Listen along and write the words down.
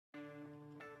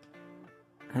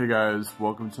Hey guys,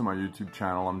 welcome to my YouTube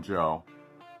channel. I'm Joe,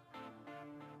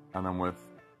 and I'm with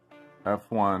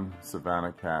F1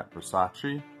 Savannah Cat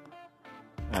VERSACE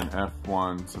and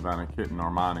F1 Savannah Kitten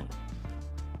ARMANI.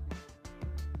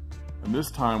 And this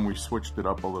time we switched it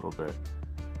up a little bit.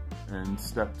 In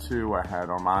step 2 I had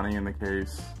ARMANI in the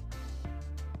case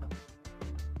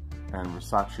and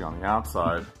VERSACE on the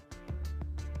outside.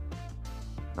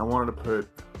 I wanted to put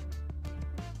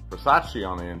VERSACE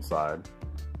on the inside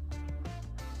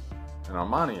and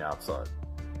ARMANI outside.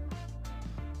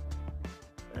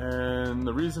 And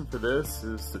the reason for this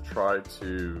is to try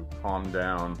to calm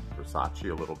down VERSACE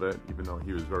a little bit, even though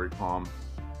he was very calm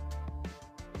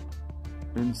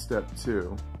in step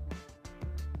 2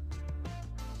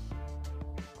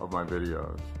 of my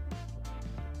videos.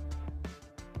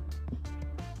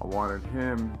 I wanted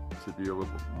him to be a little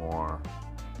bit more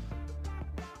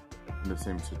in the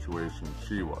same situation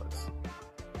she was.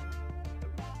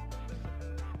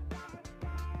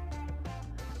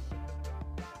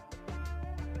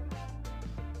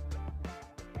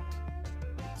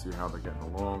 See how they're getting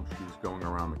along. She's going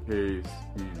around the case,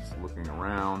 he's looking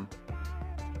around,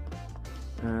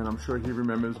 and I'm sure he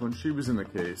remembers when she was in the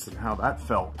case and how that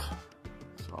felt.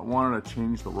 So I wanted to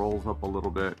change the roles up a little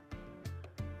bit.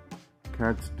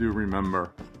 Cats do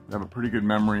remember. They have a pretty good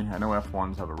memory. I know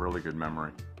F1s have a really good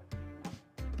memory.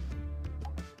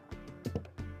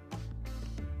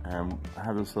 And I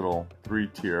have this little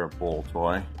 3-tier ball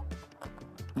toy.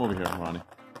 Come over here, Ronnie.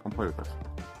 Come play with this.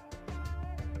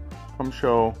 Come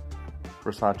show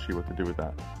VERSACE what to do with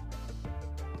that.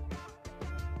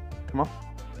 Come on.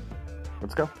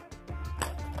 Let's go.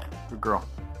 Good girl.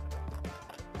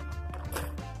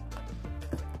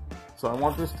 So I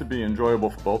want this to be enjoyable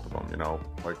for both of them, you know,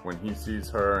 like when he sees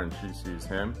her and she sees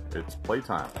him, it's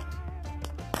playtime.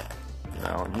 You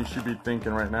know, and he should be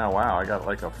thinking right now, wow, I got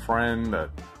like a friend,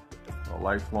 a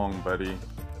lifelong buddy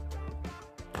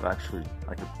that actually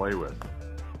I could play with.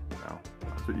 You know,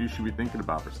 that's what you should be thinking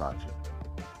about VERSACE.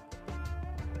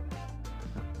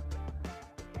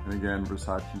 And again,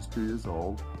 VERSACE is 2 years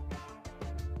old.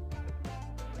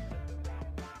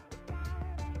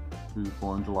 He was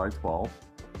born July 12th.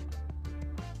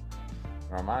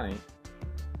 ARMANI,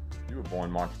 you were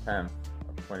born March 10th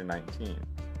of 2019.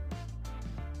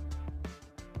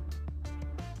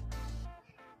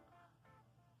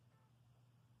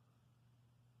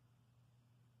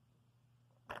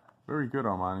 Very good,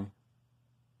 ARMANI.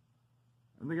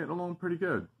 And they're getting along pretty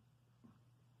good.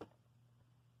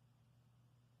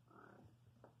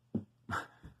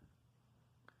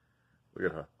 Look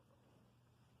at her.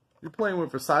 You're playing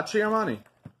with VERSACE, ARMANI?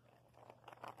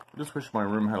 I just wish my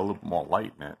room had a little more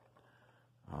light in it.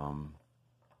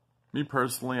 Me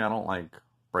personally, I don't like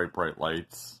bright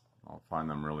lights. I don't find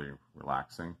them really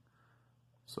relaxing.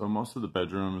 So most of the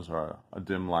bedrooms are a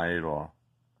dim light or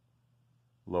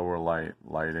lower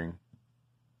lighting.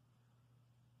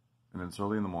 And it's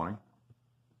early in the morning.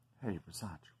 Hey,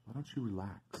 VERSACE, why don't you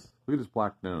relax? Look at his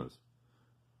black nose.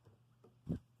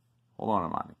 Hold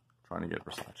on, ARMANI. Trying to get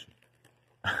VERSACE.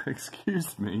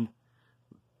 Excuse me.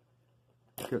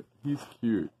 He's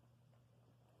cute.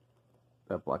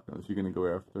 That black nose. You gonna go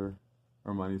after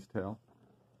ARMANI's tail?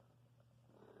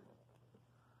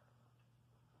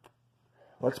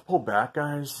 Let's pull back,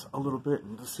 guys, a little bit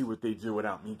and just see what they do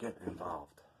without me getting involved.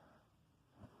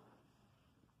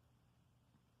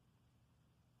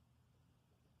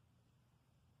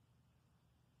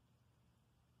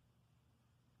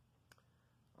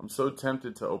 I'm so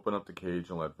tempted to open up the cage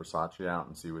and let VERSACE out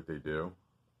and see what they do.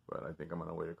 But I think I'm going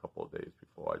to wait a couple of days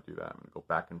before I do that. I'm going to go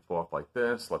back and forth like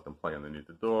this, let them play underneath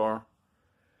the door.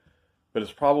 But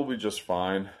it's probably just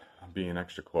fine. I'm being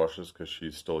extra cautious because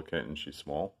she's still a kitten, she's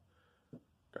small.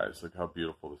 Guys, look how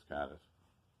beautiful this cat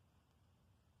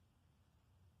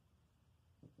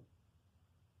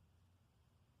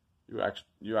is.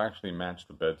 You actually match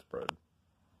the bedspread.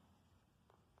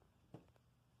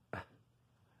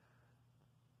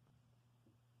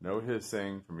 No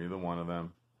hissing from either one of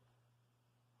them.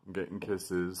 I'm getting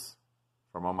kisses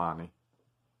from ARMANI.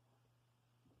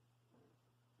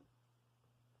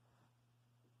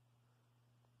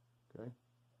 Okay.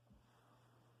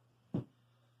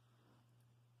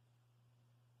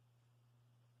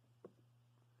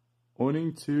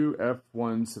 Owning 2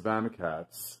 F1 Savannah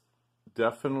cats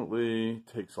definitely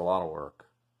takes a lot of work.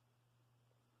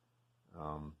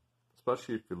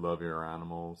 Especially if you love your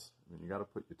animals. I mean, you got to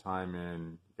put your time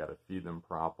in. You got to feed them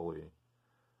properly.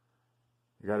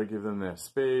 You got to give them their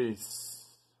space.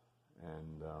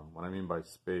 And what I mean by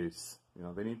space, you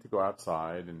know, they need to go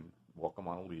outside and walk them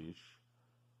on a leash.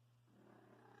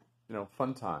 You know,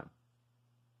 fun time.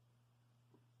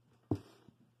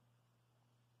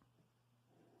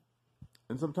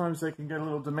 And sometimes they can get a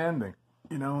little demanding,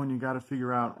 you know, and you got to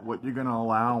figure out what you're going to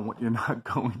allow and what you're not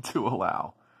going to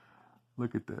allow.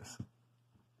 Look at this.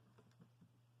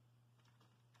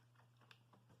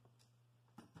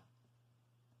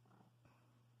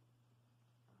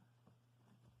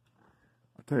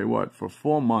 I'll tell you what, for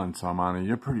 4 months, Armani,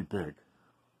 you're pretty big.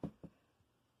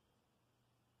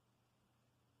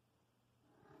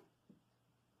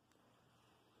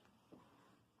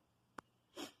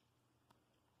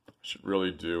 Should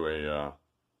really do a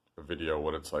video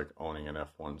what it's like owning an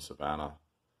F1 Savannah.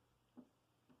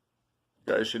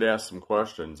 You guys should ask some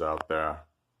questions out there,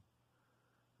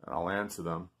 and I'll answer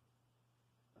them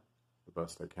the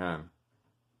best I can.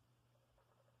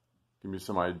 Give me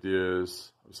some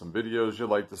ideas of some videos you'd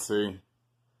like to see.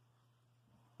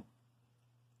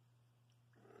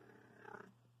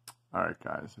 Alright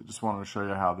guys, I just wanted to show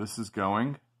you how this is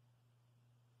going.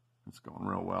 It's going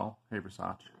real well. Hey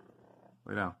VERSACE,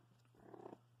 lay down.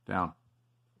 Down.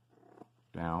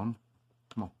 Down.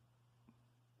 Come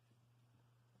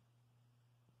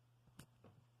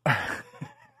on.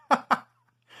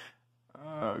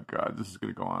 Oh God, this is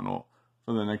going to go on all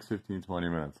for the next 15, 20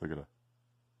 minutes. Look at it.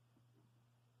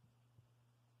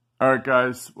 Alright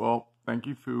guys, well, thank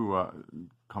you for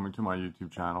coming to my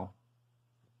YouTube channel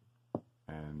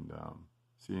and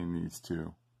seeing these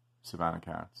two Savannah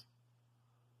cats.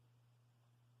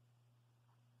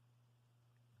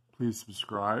 Please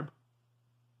subscribe,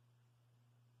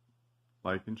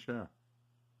 like, and share.